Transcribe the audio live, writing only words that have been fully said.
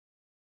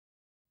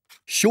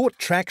Short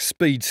track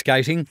speed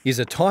skating is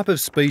a type of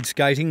speed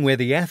skating where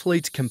the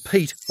athletes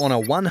compete on a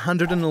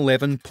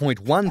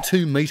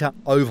 111.12 metre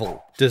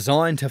oval,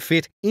 designed to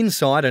fit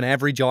inside an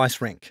average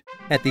ice rink.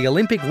 At the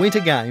Olympic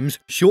Winter Games,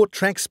 short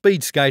track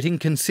speed skating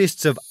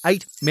consists of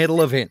 8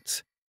 medal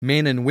events.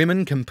 Men and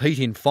women compete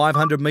in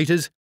 500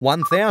 metres,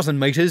 1,000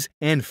 metres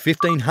and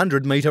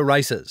 1,500 metre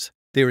races.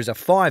 There is a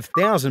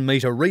 5,000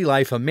 metre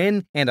relay for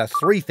men and a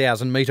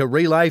 3,000 metre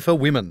relay for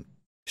women.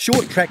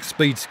 Short track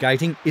speed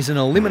skating is an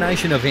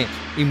elimination event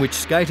in which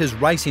skaters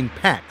race in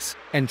packs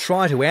and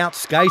try to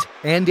outskate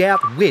and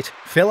outwit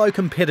fellow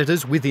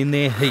competitors within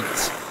their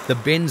heats. The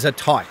bends are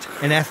tight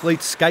and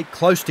athletes skate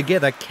close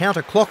together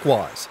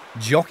counterclockwise,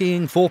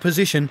 jockeying for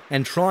position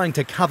and trying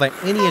to cover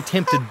any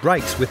attempted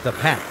breaks with the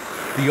pack.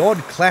 The odd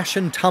clash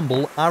and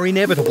tumble are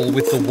inevitable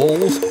with the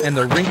walls and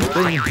the rink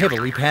being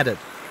heavily padded.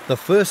 The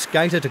first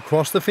skater to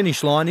cross the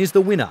finish line is the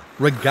winner,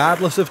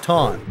 regardless of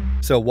time.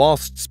 So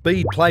whilst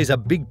speed plays a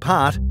big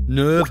part,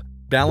 nerve,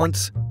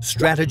 balance,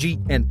 strategy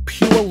and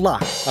pure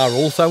luck are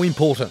also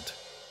important.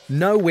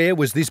 Nowhere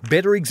was this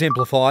better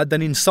exemplified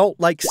than in Salt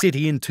Lake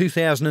City in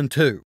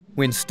 2002,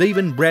 when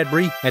Stephen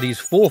Bradbury, at his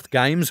 4th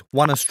Games,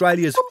 won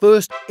Australia's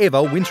first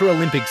ever Winter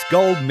Olympics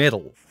gold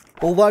medal.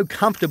 Although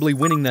comfortably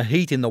winning the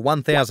heat in the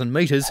 1,000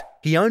 metres,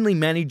 he only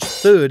managed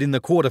 3rd in the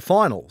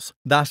quarterfinals,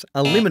 thus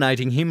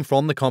eliminating him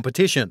from the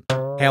competition.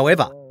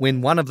 However,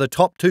 when one of the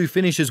top 2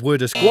 finishers were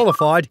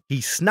disqualified,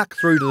 he snuck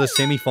through to the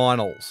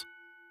semi-finals.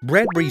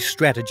 Bradbury's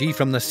strategy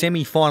from the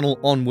semi-final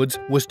onwards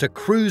was to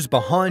cruise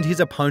behind his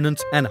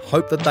opponents and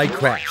hope that they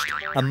crashed.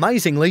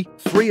 Amazingly,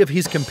 3 of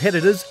his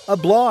competitors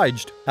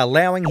obliged,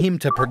 allowing him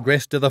to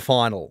progress to the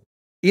final.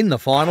 In the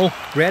final,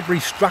 Bradbury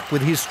struck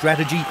with his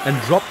strategy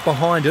and dropped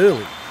behind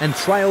early and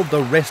trailed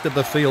the rest of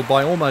the field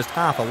by almost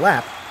half a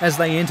lap as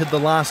they entered the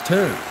last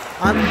turn.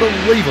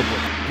 Unbelievably,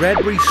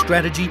 Bradbury's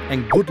strategy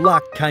and good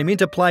luck came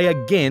into play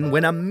again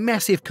when a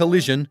massive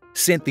collision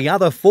sent the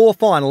other 4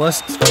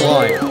 finalists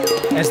flying.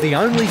 As the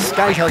only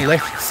skater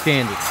left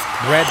standing,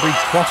 Bradbury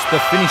crossed the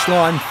finish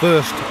line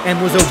first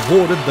and was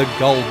awarded the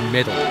gold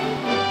medal.